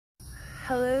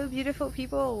Hello beautiful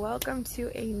people, welcome to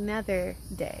another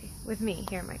day with me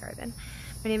here in my garden.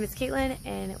 My name is Caitlin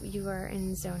and you are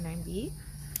in Zone 9B,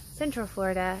 Central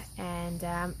Florida, and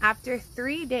after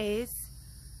 3 days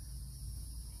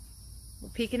we're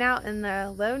peaking out in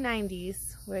the low 90s,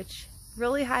 which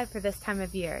really high for this time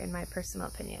of year in my personal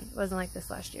opinion. It wasn't like this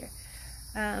last year.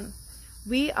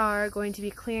 We are going to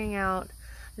be clearing out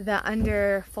the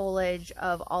under foliage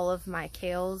of all of my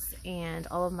kales and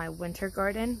all of my winter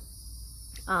garden.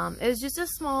 It was just a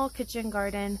small kitchen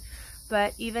garden,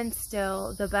 but even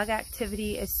still the bug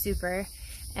activity is super,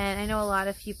 and I know a lot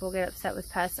of people get upset with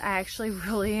pests. I actually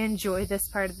really enjoy this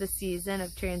part of the season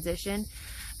of transition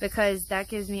because that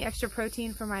gives me extra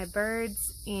protein for my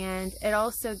birds, and it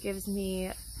also gives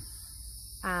me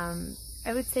I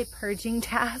would say purging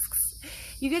tasks.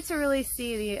 You get to really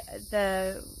see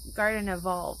the garden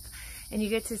evolve, and you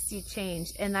get to see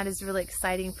change, and that is really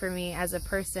exciting for me as a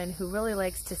person who really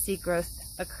likes to see growth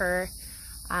occur,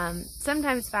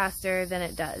 sometimes faster than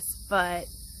it does, but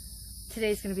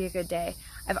today's gonna be a good day.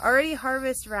 I've already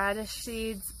harvested radish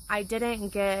seeds. I didn't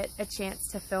get a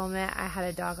chance to film it. I had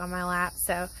a dog on my lap,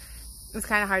 so it was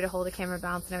kind of hard to hold a camera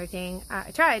balance and everything. I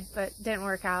tried, but didn't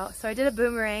work out. So I did a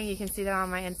boomerang. You can see that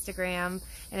on my Instagram,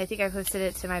 and I think I posted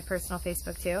it to my personal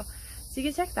Facebook too. So you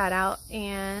can check that out,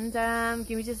 and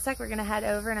give me just a sec. We're gonna head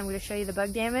over and I'm gonna show you the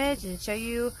bug damage and show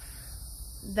you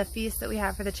the feast that we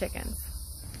have for the chickens.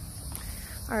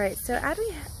 Alright, so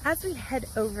as we head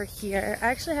over here, I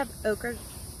actually have okra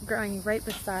growing right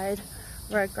beside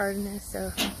where our garden is,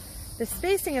 so the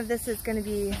spacing of this is going to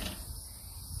be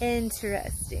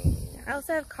interesting. I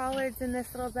also have collards in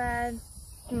this little bed.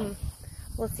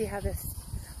 We'll see how this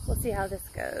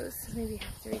goes. Maybe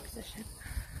have to reposition.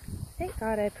 Thank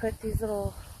God I put these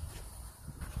little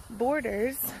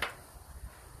borders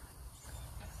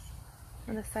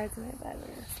on the sides of my bed. We're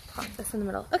going to pop this in the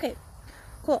middle. Okay,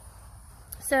 cool.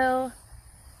 So,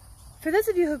 for those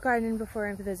of you who gardened before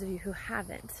and for those of you who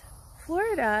haven't,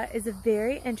 Florida is a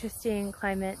very interesting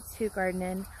climate to garden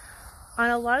in. On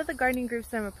a lot of the gardening groups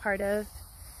that I'm a part of,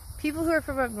 people who are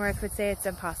from up north would say it's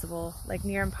impossible, like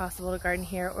near impossible to garden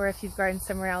here, or if you've gardened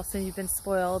somewhere else and you've been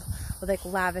spoiled with like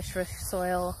lavish rich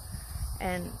soil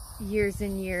and years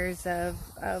of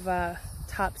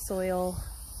topsoil,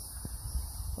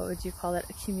 what would you call it,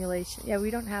 accumulation. Yeah, we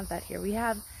don't have that here. We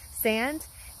have sand,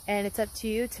 and it's up to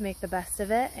you to make the best of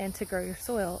it and to grow your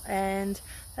soil. And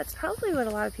that's probably what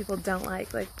a lot of people don't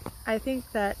like. Like, I think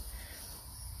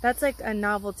that's like a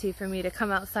novelty for me to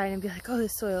come outside and be like, oh,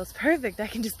 this soil is perfect, I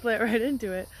can just plant right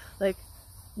into it. Like,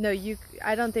 no,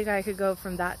 I don't think I could go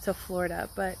from that to Florida,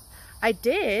 but I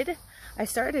did. I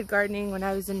started gardening when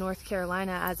I was in North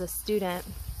Carolina as a student.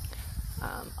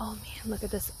 Oh man, look at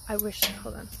this. Hold on.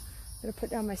 I'm gonna put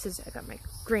down my scissors. I got my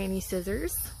granny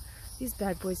scissors. These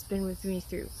bad boys been with me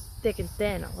through thick and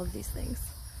thin, all of these things.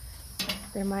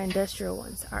 They're my industrial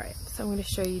ones. Alright, so I'm going to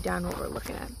show you down what we're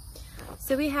looking at.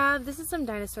 So this is some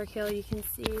dinosaur kale. You can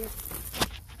see,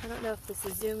 I don't know if this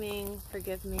is zooming,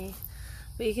 forgive me,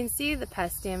 but you can see the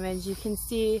pest damage. You can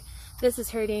see this is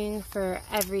hurting for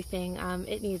everything.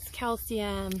 It needs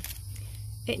calcium,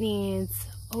 it needs,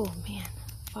 oh man,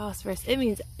 phosphorus.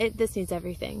 This needs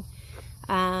everything.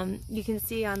 You can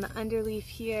see on the underleaf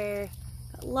here,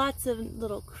 lots of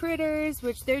little critters,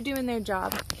 which they're doing their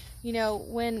job. You know,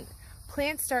 when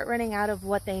plants start running out of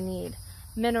what they need,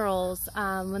 minerals,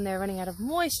 when they're running out of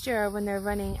moisture, when they're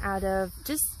running out of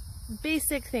just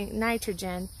basic thing,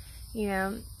 nitrogen, you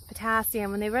know, potassium,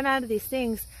 when they run out of these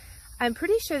things, I'm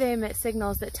pretty sure they emit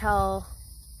signals that tell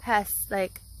pests,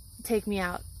 like, take me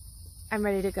out, I'm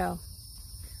ready to go,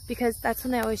 because that's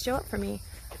when they always show up for me.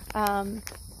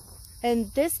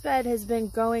 And this bed has been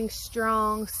going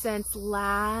strong since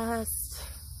last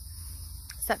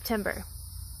September.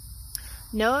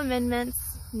 No amendments,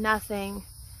 nothing.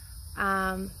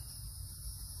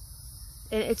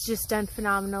 It's just done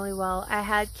phenomenally well. I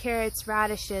had carrots,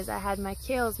 radishes, I had my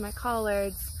kales, my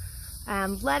collards,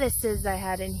 lettuces I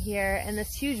had in here, and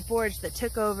this huge borage that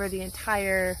took over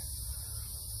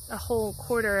a whole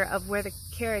quarter of where the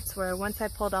carrots were. Once I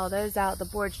pulled all those out, the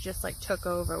borage just like took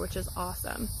over, which is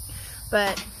awesome.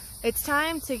 But it's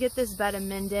time to get this bed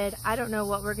amended. I don't know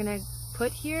what we're gonna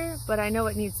put here, but I know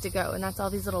it needs to go, and that's all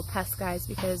these little pest guys,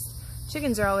 because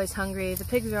chickens are always hungry, the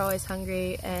pigs are always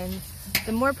hungry, and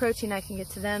the more protein I can get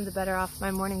to them, the better off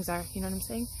my mornings are, you know what I'm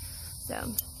saying?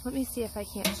 So let me see if I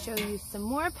can't show you some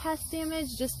more pest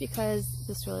damage, just because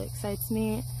this really excites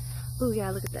me. Oh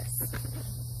yeah, look at this.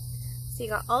 So you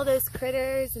got all those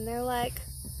critters, and they're like,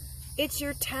 it's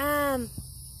your time.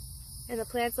 And the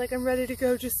plant's like, I'm ready to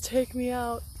go, just take me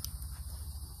out.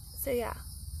 So yeah,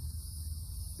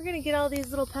 we're gonna get all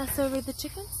these little pests over the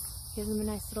chickens, give them a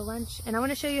nice little lunch, and I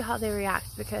want to show you how they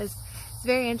react because it's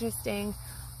very interesting.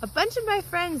 A bunch of my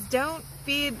friends don't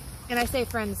feed, and I say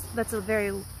friends, that's a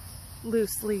very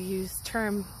loosely used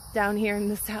term down here in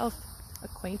the South,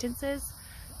 acquaintances.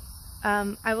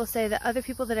 I will say that other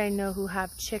people that I know who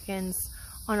have chickens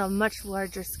on a much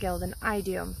larger scale than I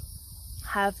do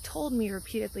have told me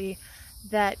repeatedly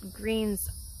that greens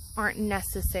aren't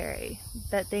necessary,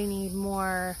 that they need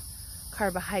more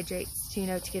carbohydrates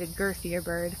to, to get a girthier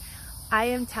bird. I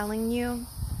am telling you,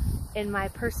 in my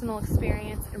personal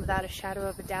experience, and without a shadow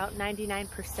of a doubt,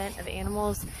 99% of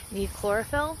animals need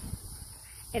chlorophyll,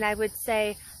 and I would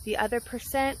say the other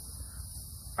percent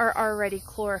are already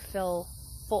chlorophyll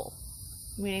full,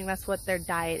 meaning that's what their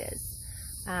diet is.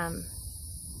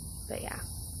 But yeah,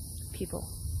 people,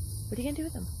 what are you gonna do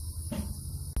with them?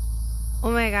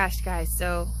 Oh my gosh, guys,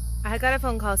 so I got a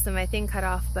phone call, so my thing cut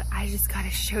off, but I just gotta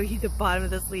show you the bottom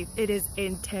of this leaf. It is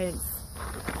intense.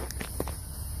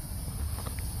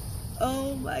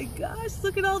 Oh my gosh,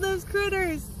 look at all those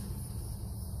critters.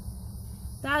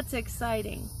 That's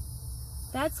exciting.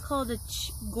 That's called a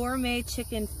gourmet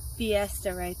chicken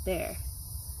fiesta right there.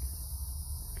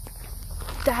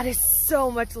 That is so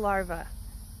much larva.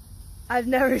 I've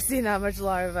never seen that much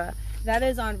larva. That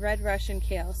is on red Russian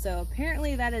kale, so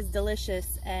apparently that is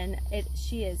delicious, and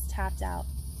she is tapped out.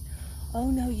 Oh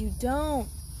no, you don't.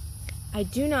 I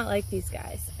do not like these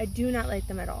guys. I do not like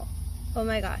them at all. Oh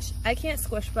my gosh, I can't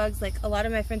squish bugs. Like, a lot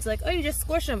of my friends are like, oh, you just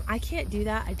squish them. I can't do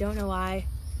that. I don't know why.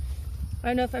 I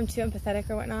don't know if I'm too empathetic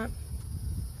or whatnot.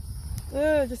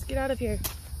 Oh, just get out of here.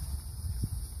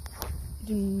 I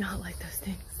do not like those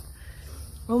things.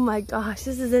 Oh my gosh,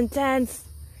 this is intense.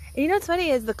 And you know what's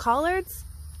funny is the collards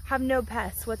have no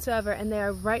pests whatsoever, and they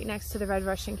are right next to the red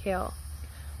Russian kale,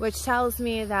 which tells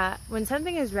me that when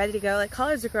something is ready to go, like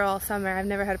collards will grow all summer. I've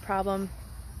never had a problem,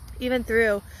 even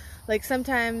through, like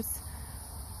sometimes,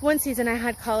 one season I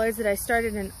had collards that I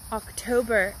started in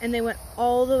October, and they went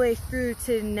all the way through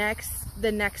to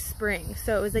the next spring.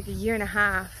 So it was like a year and a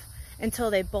half until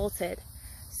they bolted.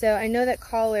 So I know that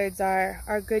collards are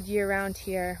good year round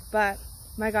here, but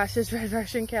my gosh, this red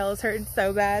Russian kale is hurting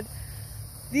so bad.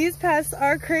 These pests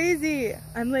are crazy.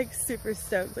 I'm like super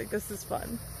stoked, like this is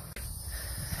fun.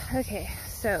 Okay,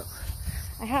 so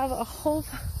I have a whole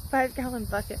 5-gallon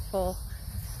bucket full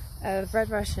of red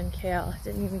Russian kale.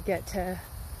 Didn't even get to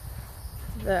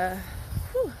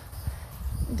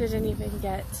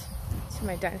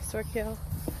my dinosaur kale,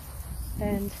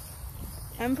 and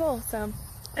I'm full, so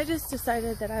I just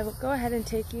decided that I will go ahead and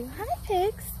take you, hi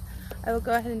pigs, I will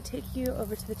go ahead and take you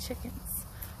over to the chickens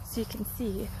so you can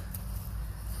see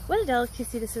what a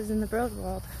delicacy this is in the bird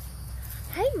world.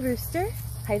 Hi Rooster.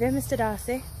 Hi there, Mr.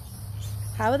 Darcy.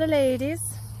 How are the ladies?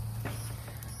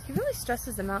 He really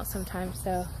stresses them out sometimes,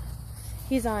 so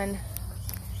he's on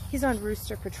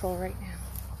rooster patrol right now,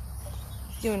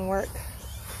 doing work.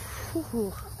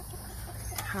 Woohoo.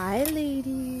 Hi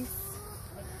ladies.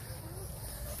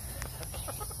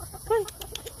 Come on.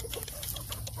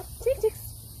 Chicks.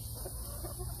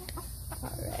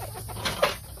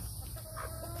 Alright.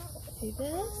 See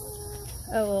this?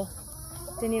 Oh well,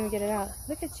 didn't even get it out.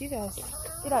 Look at you guys.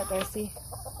 Get out, Darcy.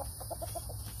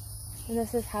 And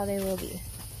this is how they will be.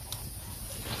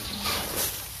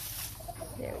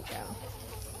 There we go.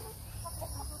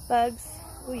 Bugs,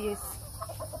 we'll use.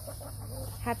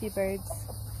 Happy birds.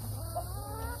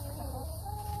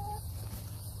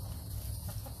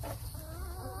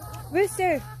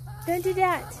 Rooster, don't do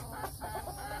that.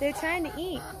 They're trying to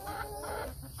eat.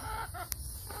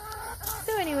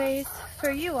 So anyways,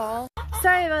 for you all,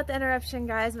 sorry about the interruption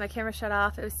guys, my camera shut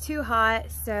off. It was too hot,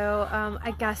 so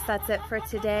I guess that's it for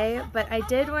today. But I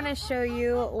did want to show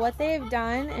you what they've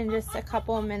done in just a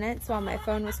couple of minutes while my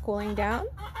phone was cooling down.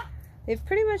 They've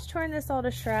pretty much torn this all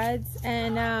to shreds,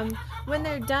 and when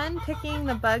they're done picking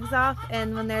the bugs off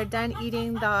and when they're done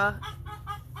eating the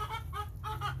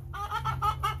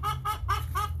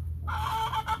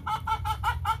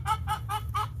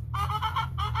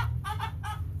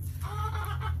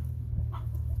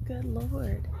good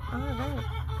lord. Alright.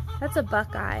 That's a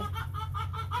buckeye.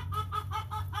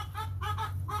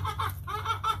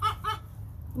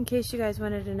 In case you guys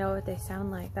wanted to know what they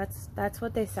sound like. That's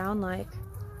what they sound like.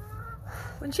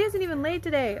 When she hasn't even laid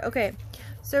today. Okay,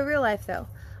 so real life though.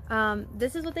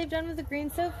 This is what they've done with the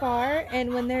greens so far,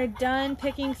 and when they're done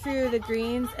picking through the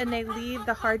greens and they leave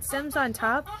the hard stems on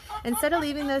top, instead of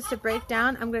leaving those to break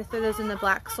down, I'm going to throw those in the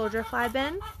black soldier fly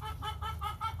bin.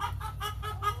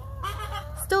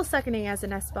 Still seconding as a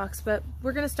nest box, but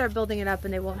we're going to start building it up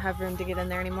and they won't have room to get in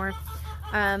there anymore.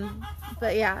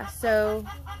 But yeah, so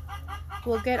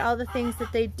we'll get all the things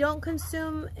that they don't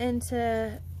consume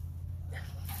into...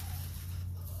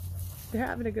 They're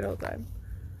having a good old time.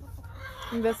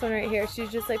 And this one right here, she's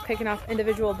just like picking off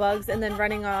individual bugs and then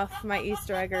running off my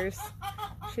Easter eggers.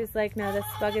 She's like, no, this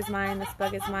bug is mine, this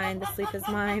bug is mine, this leaf is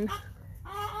mine.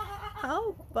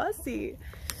 How fussy.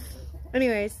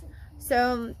 Anyways,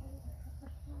 so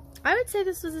I would say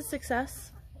this was a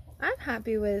success. I'm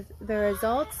happy with the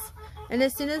results. And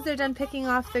as soon as they're done picking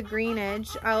off the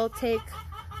greenage, I'll take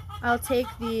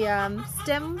the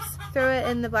stems, throw it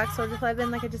in the black soldier fly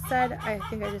bin like I just said. I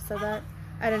think I just said that.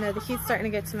 I don't know, the heat's starting to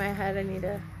get to my head. I need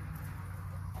a,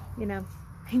 you know,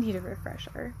 I need a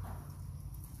refresher.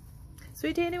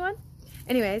 Sweet tea, anyone?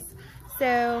 Anyways,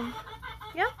 so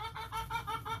yeah,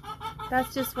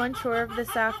 that's just one chore of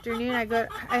this afternoon.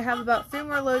 I have about 3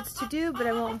 more loads to do, but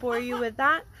I won't bore you with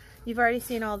that. You've already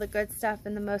seen all the good stuff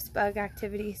and the most bug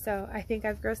activity, so I think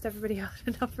I've grossed everybody out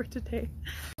enough for today.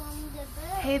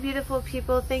 Hey beautiful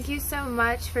people, thank you so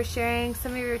much for sharing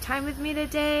some of your time with me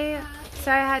today.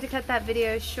 Sorry I had to cut that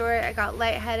video short. I got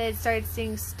lightheaded, started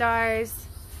seeing stars.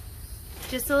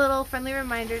 Just a little friendly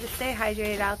reminder to stay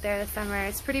hydrated out there this summer.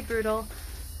 It's pretty brutal.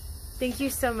 Thank you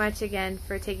so much again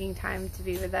for taking time to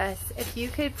be with us. If you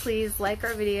could please like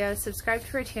our video, subscribe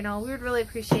to our channel. We would really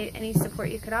appreciate any support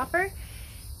you could offer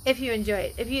if you enjoy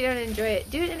it. If you don't enjoy it,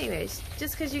 do it anyways,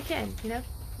 just because you can, you know?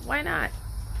 Why not?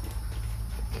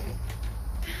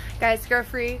 Guys, grow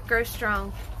free, grow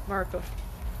strong. Marco.